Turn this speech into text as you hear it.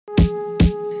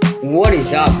What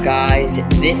is up, guys?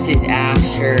 This is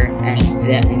Asher,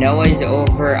 and Noah's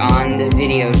over on the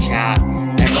video chat,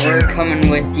 and we're coming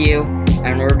with you,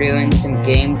 and we're doing some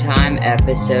Game Time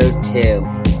Episode 2.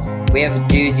 We have a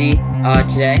doozy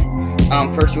today.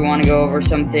 First, we want to go over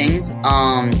some things.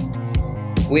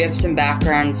 We have some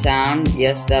background sound.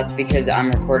 Yes, that's because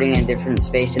I'm recording in a different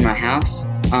space in my house.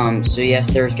 So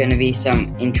yes, there's going to be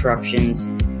some interruptions,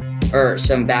 or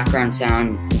some background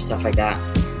sound and stuff like that.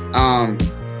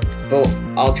 But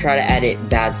I'll try to edit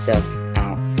bad stuff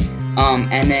out.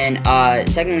 And then,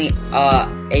 secondly, I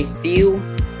think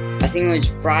it was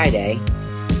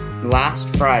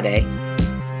last Friday,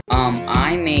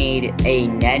 I made a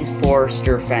Ned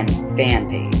Forrester fan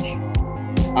page.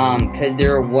 Cause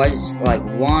there was,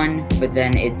 one, but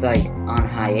then it's, on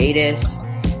hiatus,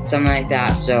 something like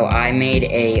that. So I made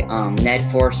a, Ned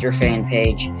Forrester fan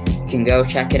page. You can go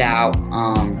check it out.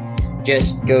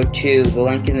 Just go to the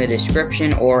link in the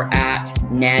description or at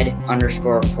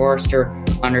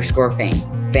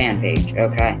Ned_Forrester_fan page,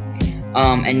 okay?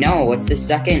 And Noah, what's the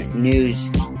second news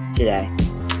today?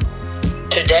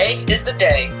 Today is the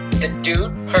day the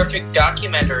Dude Perfect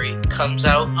documentary comes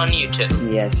out on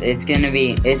YouTube. Yes, it's gonna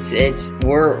be,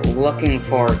 we're looking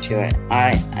forward to it.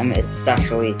 I'm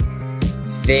especially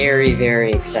very,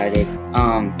 very excited.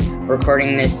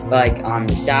 Recording this, on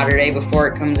the Saturday before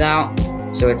it comes out.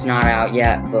 So it's not out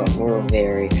yet, but we're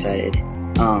very excited.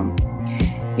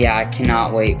 I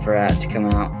cannot wait for that to come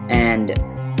out. And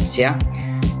so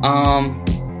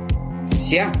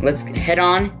let's head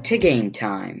on to game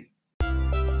time.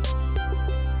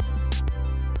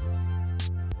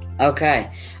 Okay,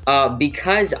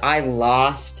 because I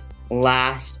lost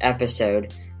last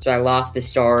episode, so I lost the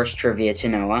Star Wars trivia to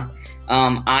Noah,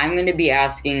 I'm going to be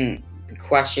asking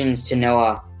questions to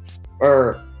Noah,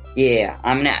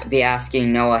 I'm going to be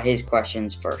asking Noah his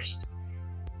questions first.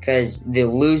 Because the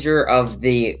loser of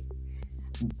the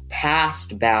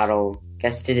past battle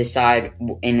gets to decide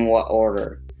in what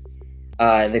order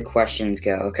the questions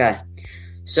go. Okay.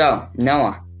 So,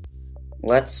 Noah,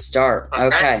 let's start.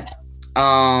 Okay.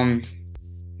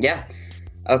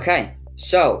 Okay.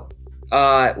 So,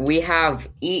 we have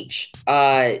each,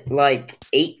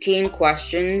 18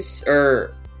 questions,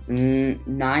 or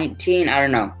 19, I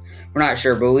don't know. We're not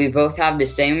sure, but we both have the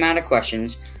same amount of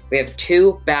questions. We have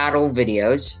two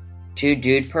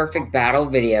Dude Perfect battle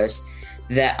videos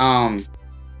that, how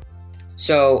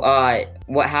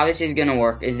this is gonna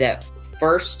work is that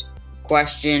first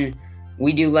question,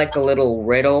 we do a little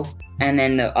riddle, and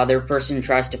then the other person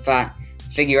tries to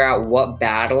figure out what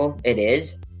battle it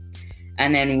is.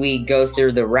 And then we go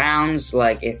through the rounds,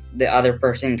 if the other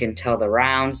person can tell the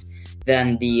rounds,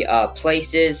 then the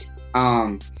places,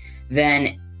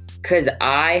 then because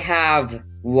I have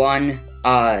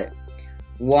I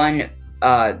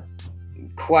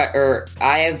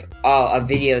have a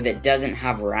video that doesn't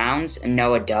have rounds, and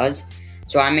Noah does.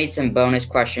 So I made some bonus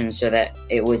questions so that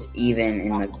it was even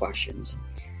in the questions.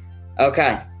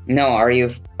 Okay, Noah, are you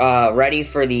ready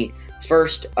for the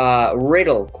first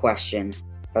riddle question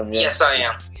of this? Yes, I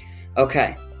am.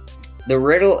 Okay, the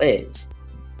riddle is: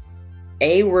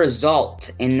 a result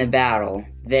in the battle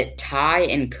that Ty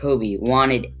and Kobe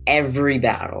wanted every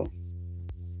battle.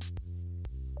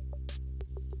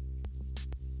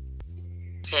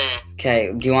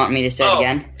 Okay, do you want me to say it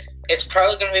again? It's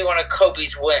probably going to be one of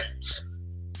Kobe's wins.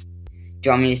 Do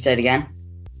you want me to say it again?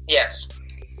 Yes.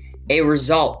 A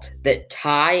result that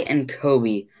Ty and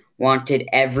Kobe wanted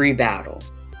every battle.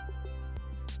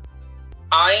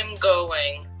 I am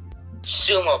going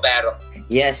sumo battle.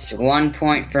 Yes, 1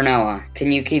 point for Noah.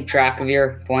 Can you keep track of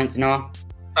your points, Noah?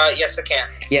 Yes, I can.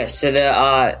 Yes, so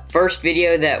the first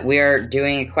video that we are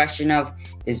doing a question of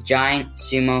is giant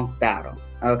sumo battle.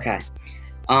 Okay.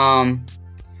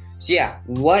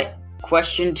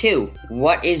 Question 2.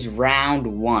 What is round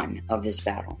 1 of this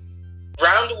battle?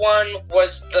 Round 1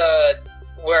 was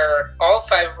where all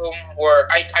 5 of them were,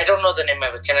 I don't know the name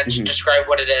of it. Can I describe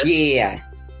what it is? Yeah.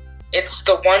 It's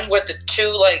the one with the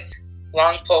 2,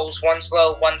 long poles, one's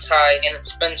low, one's high, and it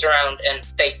spins around, and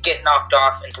they get knocked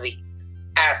off into the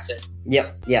acid.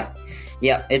 Yep.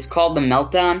 It's called the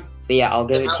meltdown. But yeah, I'll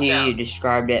give it to you. You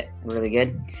described it really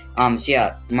good.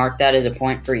 Mark that as a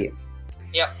point for you.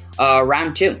 Yep.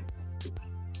 Round 2.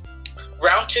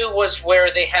 Round 2 was where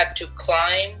they had to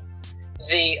climb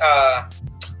the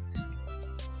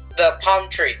palm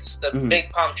trees, the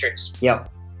big palm trees.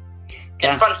 Yep. Okay.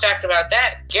 And fun fact about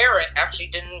that, Garrett actually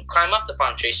didn't climb up the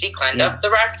palm trees. He climbed up the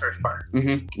rafters part.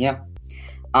 Yeah.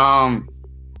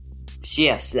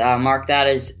 Mark that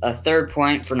as a 3rd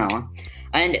point for Noah.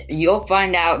 And you'll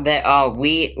find out that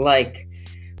we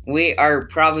we are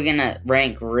probably gonna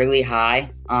rank really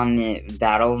high on the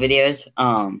battle videos,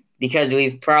 because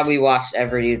we've probably watched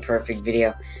every Dude Perfect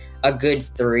video a good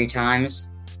 3 times.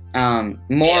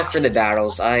 More for the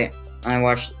battles. I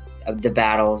watch the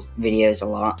battles videos a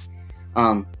lot.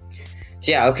 So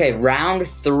yeah, okay, round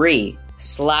 3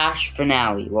 /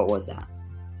 finale. What was that?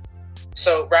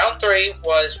 So round 3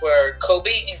 was where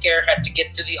Kobe and Garrett had to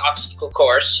get through the obstacle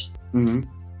course and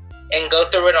go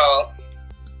through it all.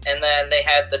 And then they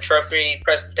had the trophy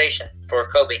presentation for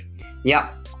Kobe.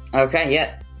 Yep. Okay,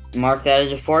 yeah. Mark that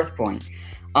as a 4th point.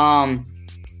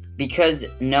 Because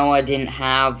Noah didn't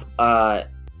have,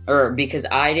 because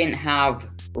I didn't have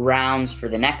rounds for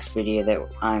the next video that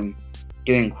I'm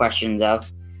doing questions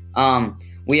of,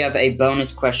 we have a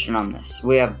bonus question on this.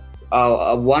 We have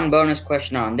a 1 bonus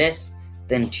question on this,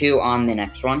 then 2 on the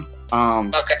next one.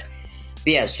 Okay. But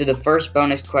yeah, so the first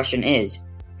bonus question is,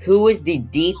 who is the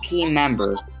DP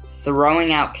member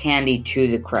throwing out candy to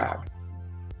the crowd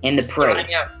in the parade?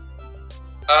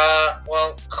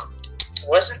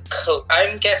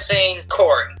 I'm guessing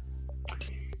Corey.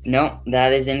 No,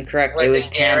 that is incorrect. It was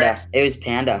Panda. Garrett? It was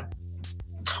Panda.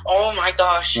 Oh my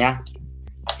gosh. Yeah.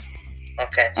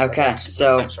 Okay.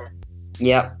 So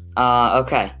yep.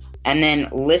 Okay. And then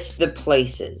list the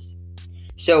places.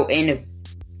 So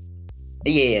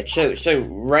So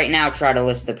right now, try to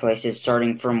list the places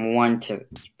starting from 1 to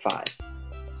 5.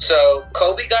 So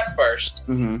Kobe got first.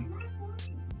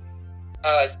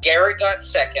 Garrett got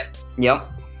second. Yep.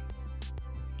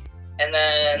 And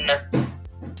then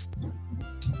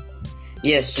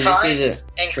yes, so Ty this is a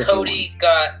and Cody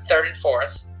got 3rd and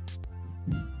 4th.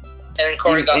 And then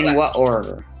Corey got last. In what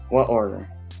order? What order?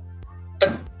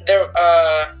 But there,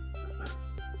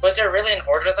 was there really an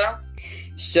order though?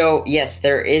 So yes,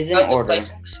 there is an order.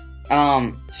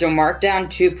 So mark down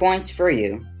 2 points for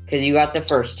you because you got the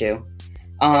first 2.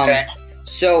 Okay.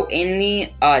 So in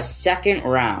the second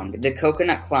round, the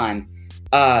coconut climb,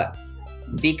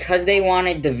 because they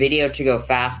wanted the video to go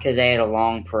fast because they had a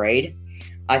long parade,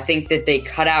 I think that they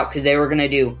cut out because they were gonna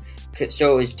do.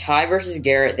 So it was Ty versus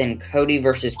Garrett, then Cody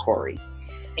versus Corey,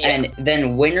 and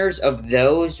then winners of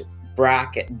that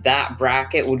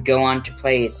bracket would go on to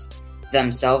place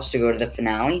themselves to go to the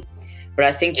finale. But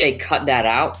I think they cut that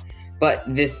out. But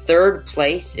the 3rd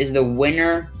place is the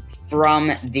winner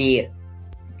from either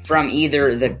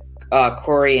the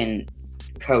Corey and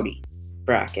Cody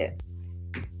bracket.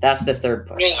 That's the 3rd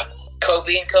place. You mean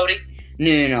Kobe and Cody?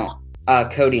 No.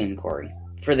 Cody and Corey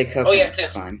for the coconut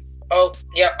climb. Oh,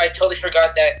 yeah, I totally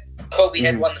forgot that Kobe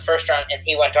had won the first round and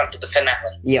he went on to the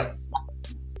finale. Yep,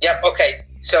 okay.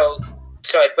 So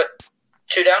I put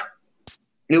 2 down?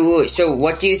 So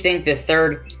what do you think the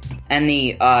 3rd and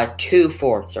the 2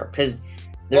 fourths are? Because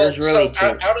there's really 2.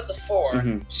 Out of the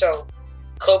 4, so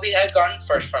Kobe had gotten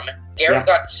first from it. Garrett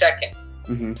got second.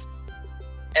 And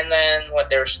then,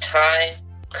 there's Ty,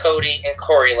 Cody, and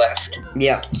Corey left.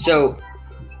 Yeah, so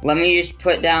let me just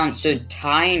put down, so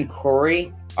Ty and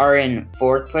Corey are in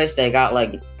 4th place. They got,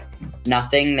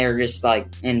 nothing. They're just,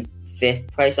 in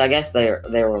 5th place, I guess. They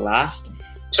were last.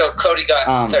 So Cody got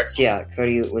 3rd. So yeah,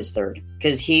 Cody was 3rd.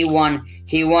 Because he won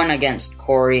against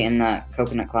Corey in the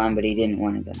coconut climb, but he didn't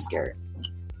win against Garrett.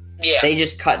 Yeah. They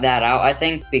just cut that out, I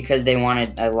think, because they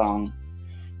wanted a long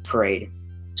parade.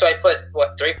 So I put,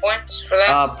 3 points for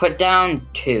that? Put down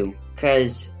 2,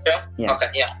 because... 2? Yeah.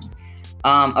 Okay, yeah.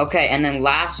 Okay, and then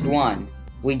last one.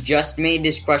 We just made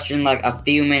this question, a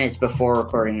few minutes before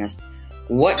recording this.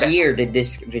 What year did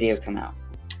this video come out?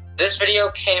 This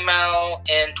video came out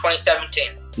in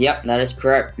 2017. Yep, that is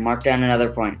correct. Mark down another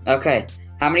point. Okay,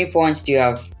 how many points do you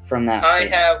have from that? I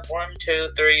have 1, 2,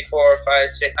 3, 4, 5,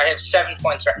 6. I have 7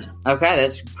 points right now. Okay,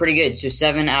 that's pretty good. So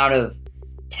 7 out of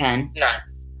 10. 9.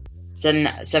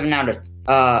 7 out of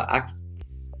I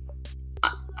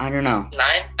don't know. 9,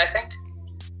 I think.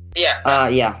 Yeah.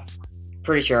 Yeah.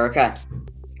 Pretty sure. Okay.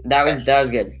 That was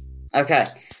good. Okay.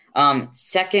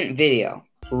 Second video,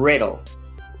 riddle.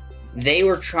 They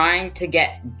were trying to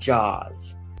get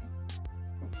Jaws.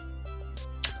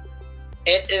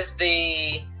 It is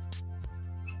the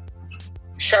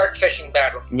shark fishing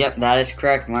battle. Yep, that is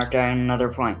correct. Mark down another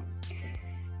point.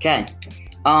 Okay.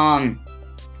 Okay,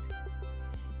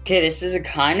 this is a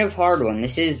kind of hard one.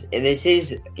 This is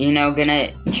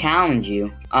gonna challenge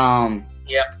you.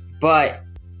 Yep. But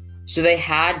so they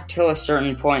had till a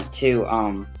certain point to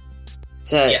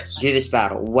do this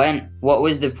battle. What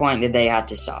was the point that they had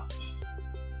to stop?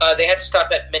 They had to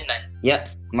stop at midnight. Yep.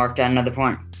 Mark down another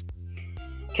point.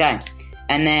 Okay.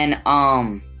 And then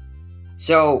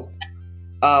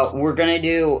we're gonna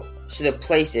do the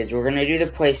places. We're gonna do the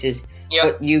places. Yep.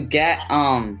 But you get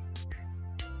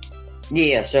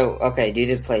Yeah, so, okay, do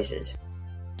the places.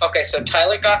 Okay, so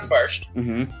Tyler got first.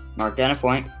 Mark down a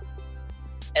point.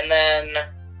 And then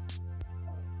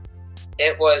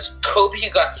it was Kobe who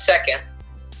got second.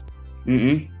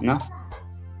 No.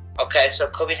 Okay, so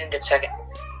Kobe didn't get second.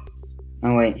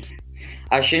 Oh, wait.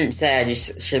 I shouldn't say, I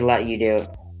just should let you do it.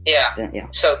 Yeah. Yeah.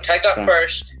 So Ty got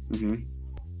first.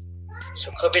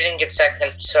 So Kobe didn't get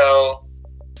second, so...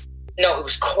 No, it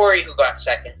was Corey who got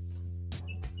second.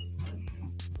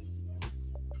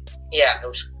 Yeah, it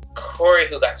was Corey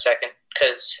who got second,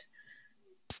 because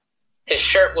his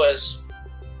shirt was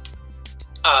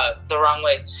the wrong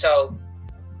way, so...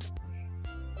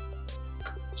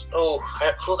 Oh,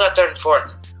 who got third and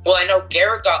fourth? Well, I know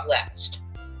Garrett got last.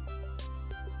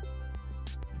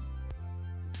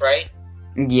 Right?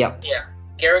 Yep. Yeah.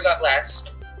 Garrett got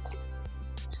last.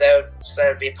 So that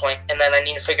would be a point. And then I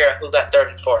need to figure out who got third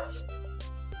and fourth.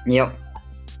 Yep.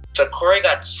 So Corey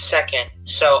got second.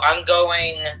 So I'm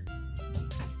going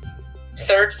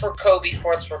third for Kobe,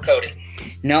 fourth for Cody.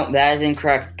 Nope, that is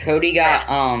incorrect. Cody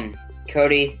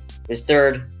was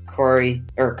third,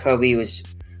 Kobe was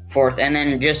fourth. And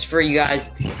then just for you guys,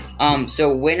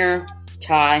 so winner,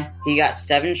 Ty, he got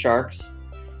 7 sharks.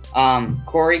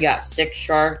 Corey got 6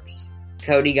 sharks.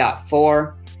 Cody got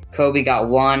 4. Kobe got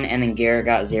 1, and then Garrett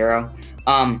got 0.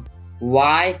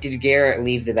 Why did Garrett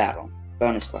leave the battle?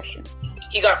 Bonus question.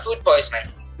 He got food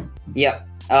poisoning. Yep.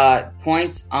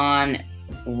 Points on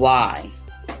why.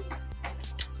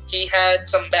 He had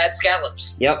some bad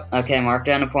scallops. Yep. Okay, mark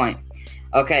down a point.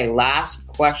 Okay, last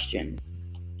question.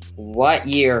 What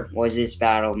year was this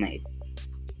battle made?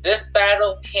 This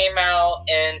battle came out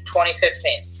in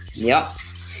 2015. Yep.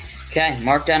 Okay,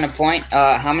 mark down a point.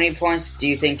 How many points do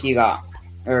you think you got?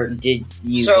 Or did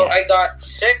you So get? I got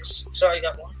 6. So I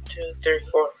got 1, 2, 3,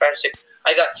 4, 5, 6.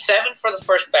 I got 7 for the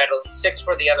first battle, 6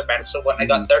 for the other battle. So I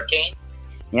got 13.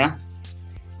 Yeah.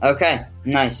 Okay,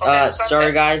 nice.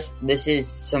 Sorry guys, this is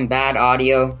some bad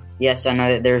audio. Yes, I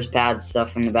know that there's bad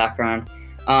stuff in the background.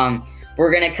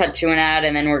 We're gonna cut to an ad,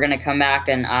 and then we're gonna come back,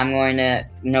 and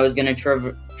Noah's gonna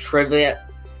trivia.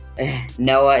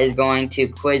 Noah is going to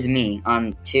quiz me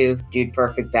on 2 Dude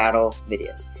Perfect battle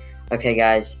videos. Okay,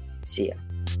 guys, see ya.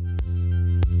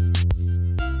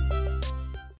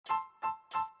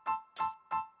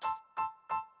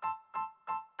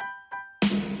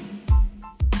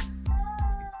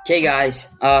 Okay, guys,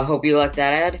 hope you liked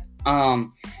that ad.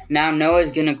 Now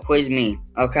Noah's gonna quiz me.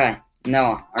 Okay,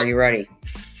 Noah, are you ready?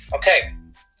 Okay.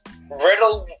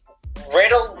 Riddle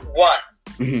 1.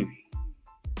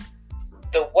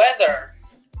 The weather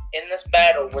in this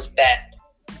battle was bad.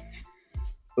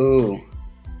 Ooh.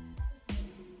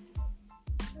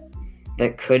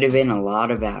 That could have been a lot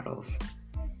of battles.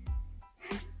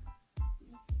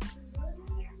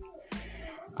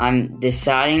 I'm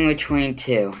deciding between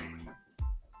 2.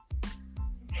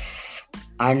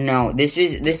 I don't know. This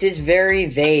is very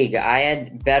vague. I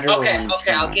had better ones.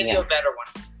 Okay, I'll give you a better one.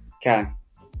 Okay.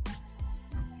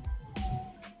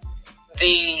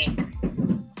 The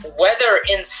weather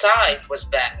inside was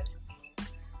bad.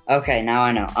 Okay, now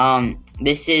I know.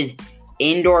 This is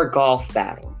indoor golf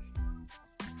battle.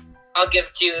 I'll give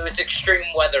it to you. It was extreme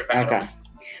weather battle. Okay.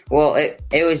 Well,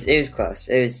 it was close.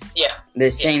 It was the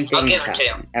same thing. I'll give it to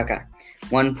you. Okay.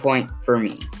 1 point for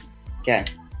me. Okay.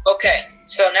 Okay.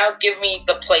 So now give me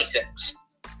the placings.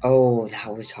 Oh,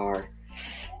 that was hard.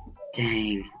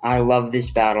 Dang. I love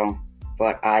this battle,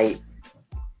 but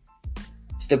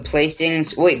the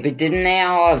placings... Wait, but didn't they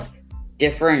all have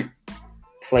different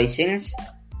placings?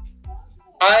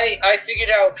 I figured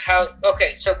out how...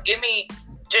 Okay, so give me...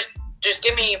 Just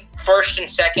give me first and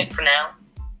second for now.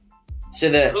 So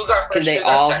who got first? Because they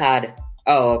all had...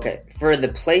 Oh, okay. For the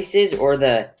places or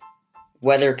the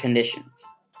weather conditions?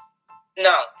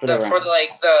 No,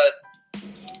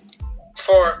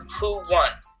 for who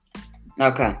won.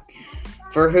 Okay.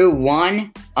 For who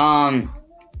won,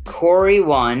 Corey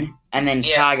won, and then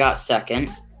Ty got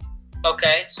second.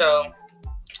 Okay, so,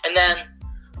 and then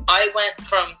I went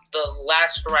from the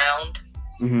last round.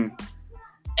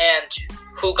 And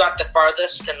who got the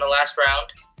farthest in the last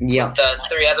round? Yeah. The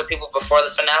 3 other people before the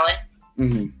finale.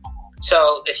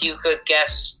 So if you could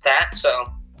guess that,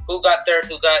 so who got third,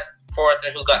 who got fourth,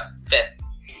 and who got fifth?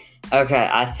 Okay,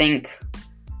 I think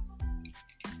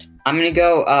I'm gonna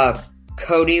go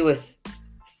Cody with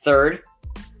third.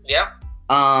 Yeah.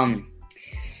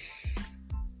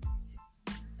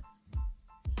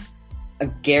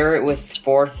 Garrett with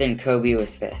fourth and Kobe with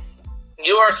fifth.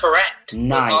 You are correct.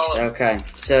 Nice. Okay,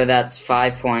 so that's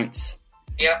 5 points.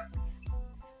 Yep.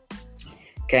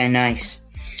 Okay, nice.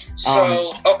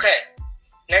 So, okay.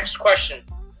 Next question.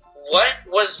 What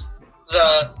was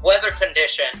the weather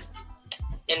condition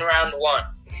In round 1.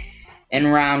 In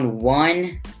round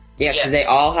 1? Yeah, because they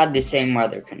all had the same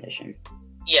weather condition.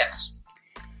 Yes.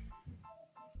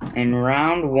 In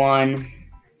round 1...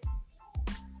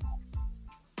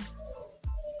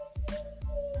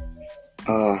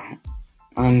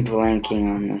 I'm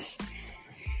blanking on this.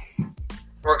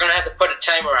 We're going to have to put a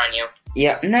timer on you.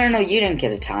 Yeah, no, you didn't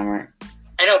get a timer.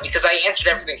 I know, because I answered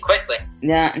everything quickly.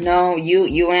 Yeah, no,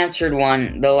 you answered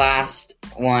one. The last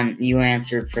one, you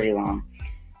answered pretty long.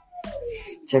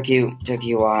 Took you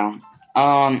a while.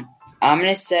 I'm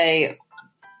gonna say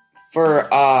for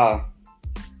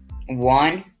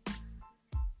 1,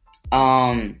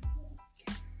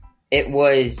 it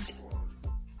was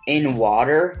in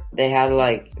water. They had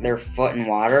like their foot in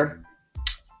water.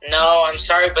 No, I'm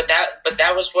sorry, but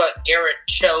that was what Garrett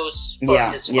chose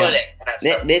for his footing.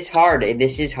 It's hard.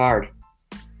 This is hard.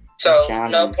 So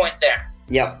no point there.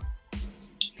 Yep.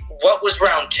 What was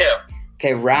round 2?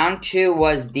 Okay, round 2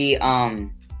 was the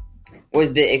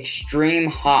extreme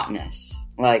hotness.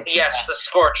 Yes, the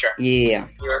scorcher. Yeah.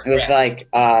 With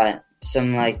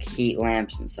some heat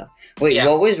lamps and stuff. Wait,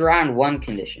 what was round 1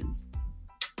 conditions?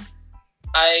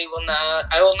 I will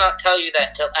not tell you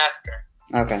that till after.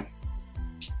 Okay.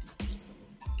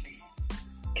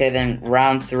 Okay, then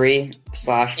round 3 /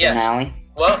 finale. Yes.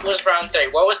 What was round 3?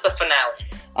 What was the finale?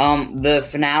 The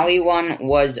finale one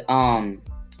was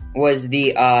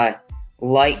the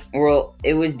light. Well,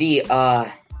 it was the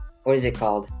what is it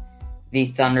called? The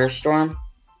thunderstorm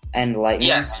and lightning.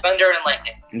 Yes, thunder and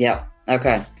lightning. Yep.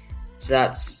 Okay. So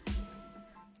that's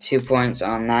 2 points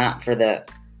on that for the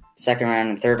second round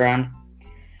and third round.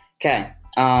 Okay.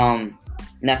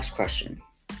 Next question.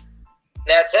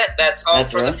 That's it. That's all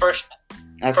for the first.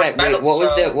 Okay. Wait, what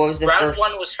was the round first? Round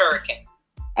 1 was hurricane.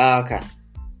 Oh, okay.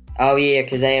 Oh yeah,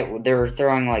 because they were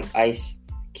throwing ice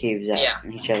cubes at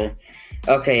each other.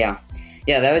 Okay, yeah.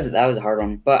 That was a hard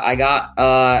one, but I got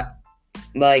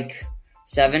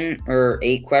 7 or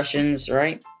 8 questions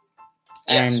right.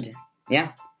 Yes. And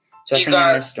yeah, so I think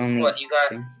I missed only. What you got?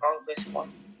 2.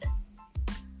 One.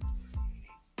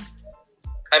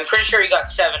 I'm pretty sure you got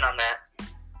 7 on that.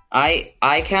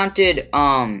 I counted.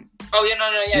 Oh yeah,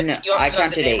 no. No, you also I got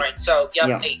counted the name 8. Right, so you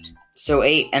have 8. So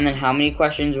 8, and then how many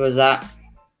questions was that?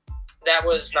 That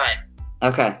was 9.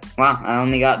 Okay. Wow, I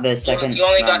only got the second. You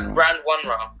only got round 1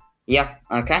 wrong. Yeah.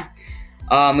 Okay.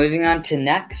 Moving on to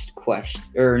next question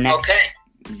or next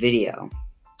video.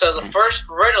 So the first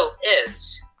riddle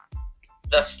is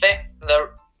the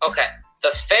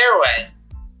fairway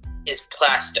is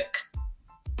plastic.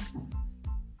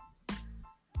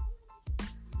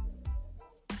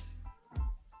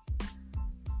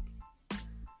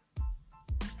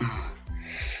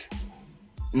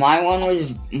 My one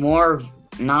was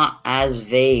not as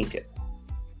vague.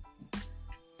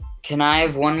 Can I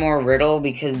have one more riddle?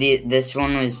 Because this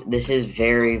is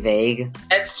very vague.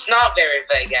 It's not very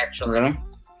vague, actually. Really?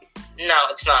 No,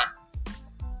 it's not.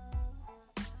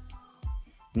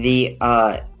 The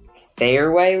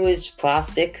fairway was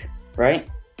plastic, right?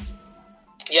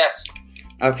 Yes.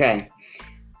 Okay.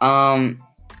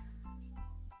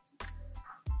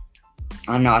 I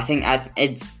don't know. I think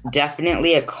it's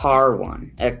definitely a car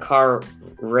one, a car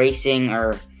racing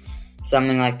or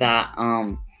something like that.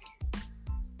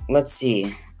 Let's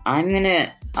see. I'm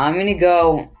gonna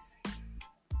go,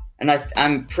 and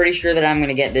I'm pretty sure that I'm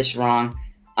gonna get this wrong.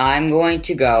 I'm going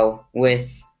to go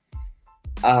with.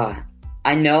 I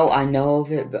know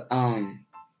of it, but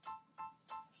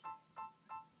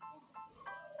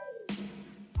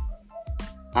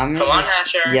Come on,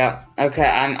 Asher. Yeah. Okay.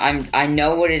 I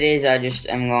know what it is. I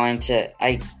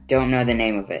don't know the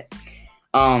name of it.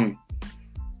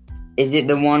 Is it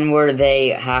the one where they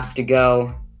have to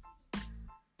go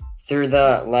through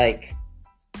the The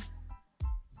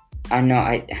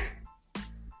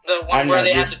one where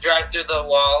they have to drive through the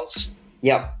walls.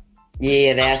 Yep.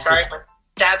 Yeah. I'm sorry, but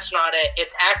that's not it.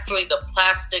 It's actually the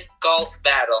plastic golf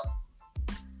battle.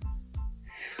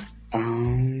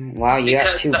 Wow, you got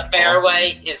because two. The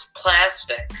fairway is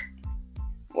plastic.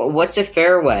 Well, what's a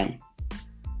fairway?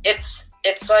 It's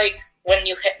like when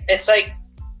you hit. It's like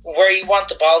where you want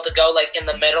the ball to go, like in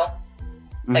the middle,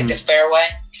 like the fairway.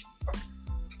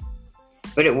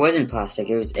 But it wasn't plastic;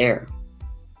 it was air.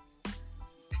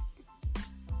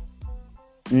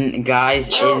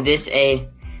 Guys, is this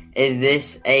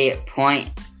a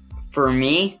point for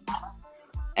me?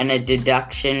 And a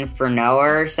deduction for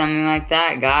Noah or something like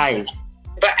that? Guys.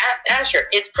 But Asher,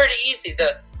 it's pretty easy.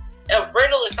 A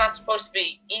riddle is not supposed to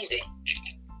be easy.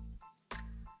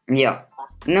 Yeah.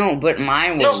 No, but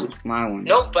my one.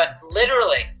 No, but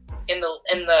literally in the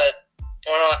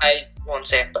well, I won't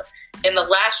say it, but in the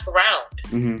last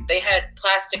round, they had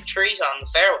plastic trees on the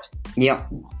fairway.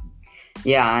 Yep.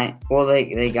 Yeah,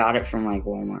 they got it from, like,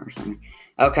 Walmart or something.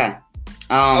 Okay.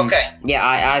 Okay. Yeah,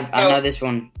 I know this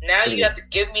one. Now you have to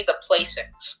give me the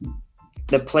placings.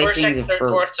 The placings First, second, third,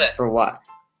 fourth, fifth. For what?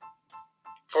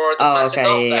 For the plastic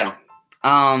golf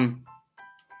ball.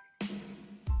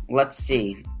 Let's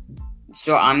see.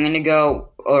 So I'm gonna go.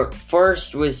 Or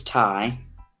first was Ty.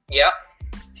 Yep.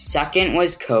 Second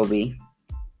was Kobe.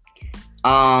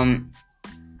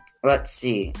 Let's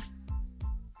see.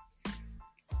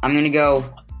 I'm gonna go.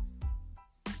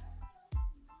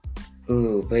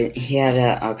 Ooh, but he had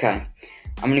a. Okay.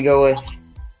 I'm gonna go with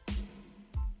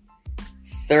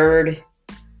third,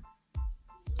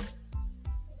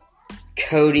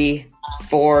 Cody.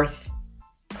 Fourth,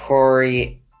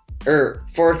 Corey.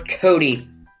 Fourth, Cody.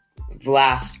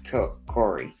 Last,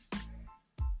 Corey.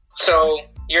 So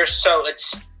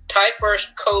it's Ty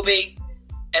first, Kobe,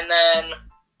 and then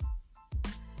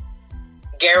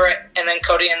Garrett, and then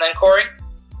Cody, and then Corey?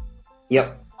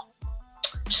 Yep.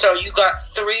 So you got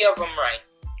 3 of them right.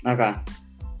 Okay.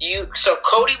 So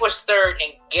Cody was third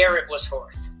and Garrett was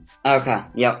fourth. Okay,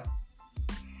 yep.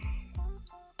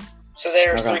 So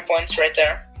there's 3 points right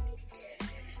there.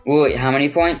 Wait, how many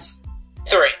points?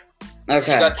 3. Okay.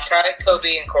 So you got the Ty,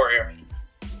 Kobe, and Corey right.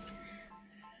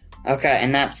 Okay,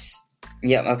 and that's...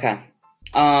 Yep, okay.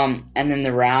 And then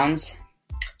the rounds?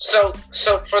 So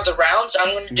for the rounds, I'm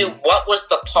going to do what was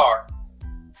the par?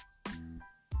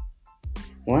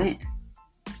 What?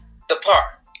 The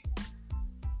par.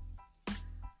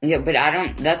 Yeah, but I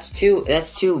don't... That's too...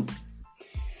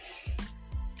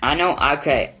 I know...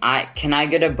 Okay, can I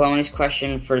get a bonus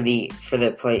question for the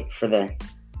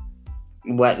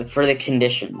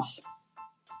conditions?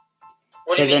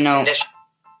 What do you mean, conditions?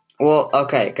 Well,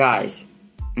 okay, guys.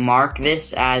 Mark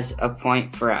this as a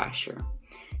point for Asher.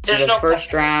 So the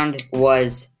first round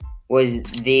was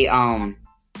the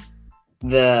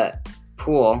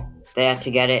pool. They had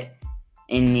to get it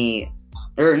in the...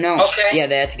 Yeah,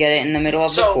 they had to get it in the middle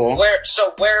of the pool. Where it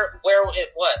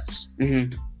was,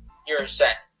 you're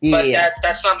saying. But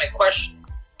that's not my question.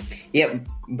 Yep,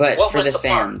 but what for the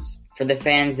fans. Par? For the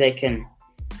fans, they can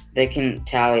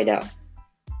tally it up.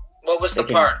 What was the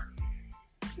par?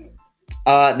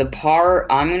 The par,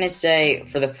 I'm going to say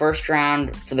for the first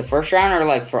round or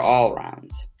like for all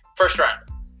rounds? First round.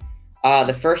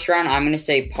 The first round, I'm going to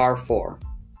say par 4.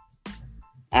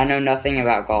 I know nothing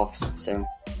about golf, so.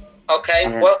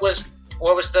 Okay, what was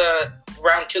the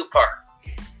round 2 par?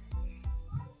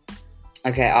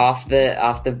 Okay, off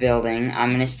the building, I'm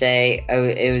going to say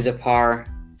it was a par.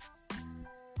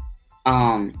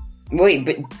 Wait,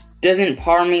 but doesn't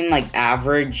par mean like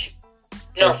average?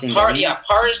 No, par. Yeah,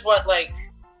 par is what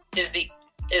is the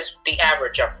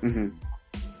average of it. Mm-hmm.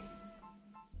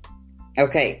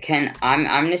 Okay, I'm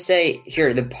gonna say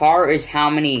here the par is how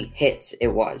many hits it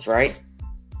was, right?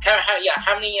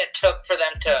 How many it took for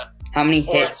them to? How many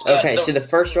hits? So the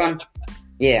first one,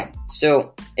 yeah.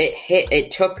 So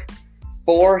it took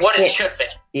 4 hits. What it should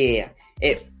be. Yeah,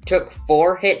 it took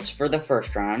 4 hits for the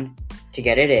first round to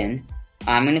get it in.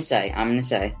 I'm gonna say.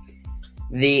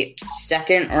 The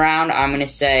second round, I'm going to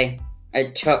say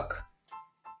it took,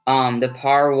 the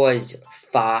par was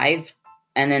 5,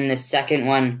 and then the second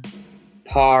one,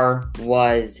 par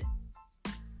was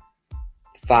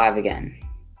 5 again.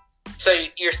 So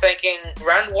you're thinking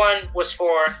round 1 was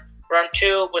 4, round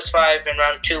 2 was 5, and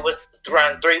round 3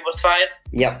 was 5?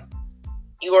 Yep.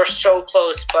 You are so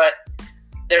close, but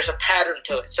there's a pattern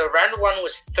to it. So round 1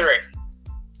 was 3.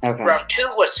 Okay. Round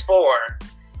 2 was 4,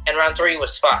 and round 3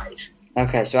 was 5.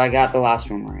 Okay, so I got the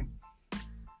last one right.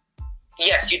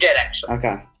 Yes, you did, actually.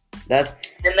 Okay. That's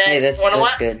good.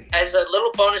 As a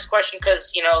little bonus question, because,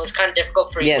 it's kind of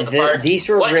difficult for you with the parts. These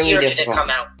were really difficult. What year did it come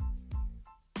out?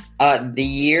 The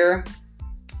year...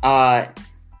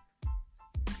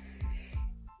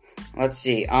 let's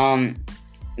see.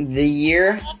 The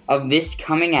year of this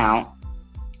coming out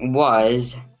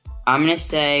was... I'm going to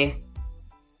say...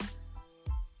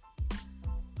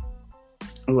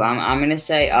 I'm going to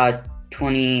say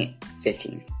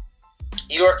 2015.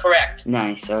 You are correct.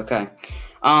 Nice, okay.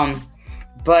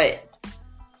 But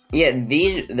yeah,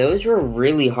 those were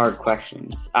really hard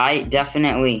questions. Those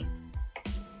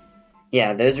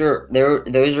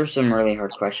were some really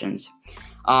hard questions.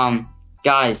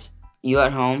 Guys, you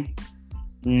at home,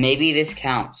 maybe this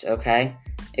counts, okay?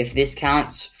 If this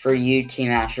counts for you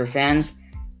Team Asher fans,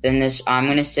 then I'm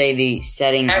going to say the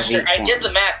setting of each one. I did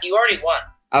the math. You already won.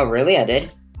 Oh, really? I did?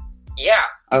 Yeah.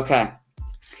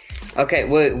 Okay,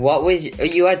 wait, what was...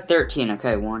 You had 13,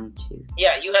 okay, 1, 2...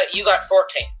 Yeah, you got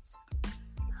 14.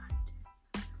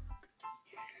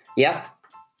 Yep.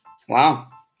 Wow.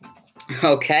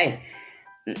 Okay.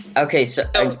 Okay, so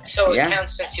it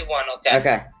counts since you won, okay?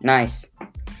 Okay, nice.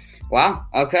 Wow,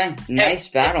 okay, nice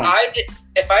battle.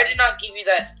 If I did not give you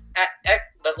that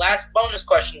the last bonus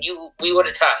question, we would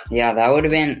have tied. Yeah, that would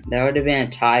have been a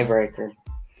tiebreaker.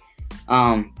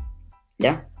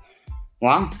 Yeah.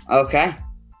 Wow. Okay.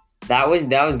 That was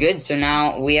good. So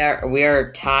now we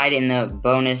are tied in the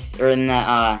bonus or in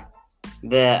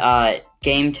the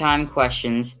game time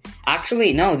questions.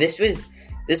 Actually, no, this was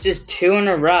 2 in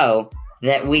a row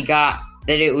that we got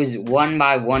that it was won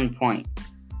by 1 point.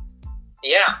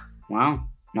 Yeah. Wow.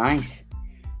 Nice.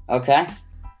 Okay.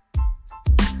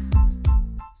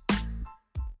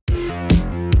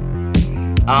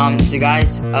 So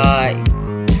guys,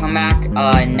 come back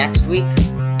next week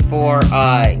for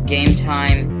Game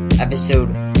Time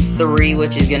episode 3,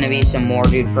 which is going to be some more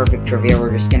Dude Perfect trivia.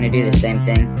 We're just going to do the same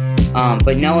thing.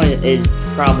 But Noah is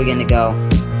probably going to go.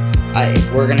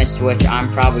 We're going to switch. I'm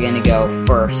probably going to go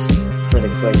first for the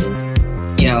quizzes.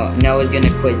 You know, Noah's going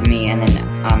to quiz me, and then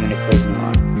I'm going to quiz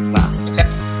Noah last. Okay.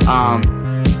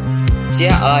 So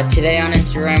yeah, today on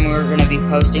Instagram we're going to be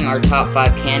posting our top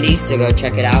 5 candies, so go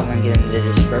check it out, link in the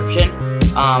description.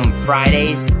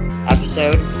 Friday's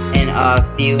episode in a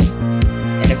few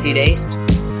days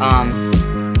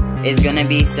is going to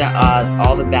be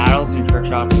all the battles and trick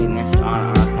shots we missed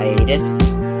on our hiatus.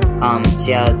 So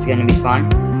yeah, that's going to be fun.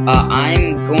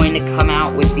 I'm going to come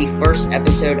out with the first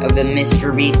episode of the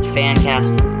Mr. Beast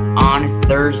Fancast on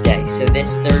Thursday. So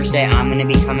this Thursday I'm going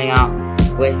to be coming out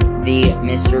with the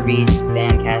Mr. Beast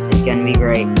Fancast. It's going to be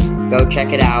great. Go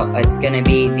check it out. It's going to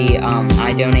be the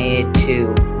I donated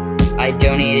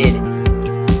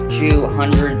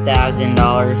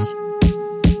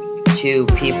 $200,000 to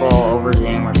people over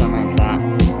Zoom or something like that.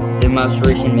 The most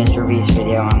recent Mr. Beast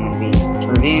video. I'm going to be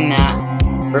reviewing that.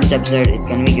 First episode. It's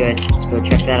going to be good. Let's go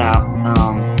check that out.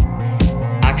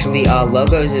 Actually,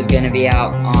 logos is going to be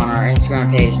out on our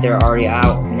Instagram page. They're already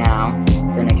out now.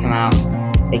 They're going to come out.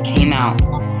 They came out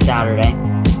Saturday.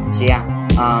 So yeah.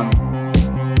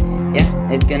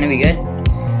 Yeah, it's going to be good.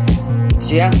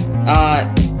 So yeah.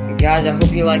 Guys, I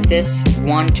hope you like this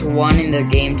 1-to-1 in the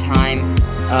Game Time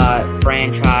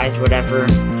franchise, whatever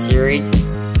series.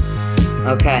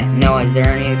 Okay, Noah, is there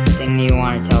anything that you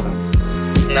want to tell them?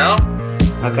 No.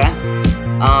 Okay.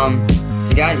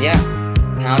 So guys, yeah.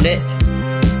 Pound it.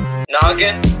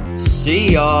 Noggin.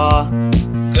 See ya.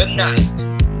 Good night.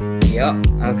 Yep,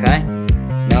 okay.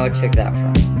 Noah took that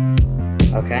from me.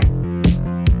 Okay.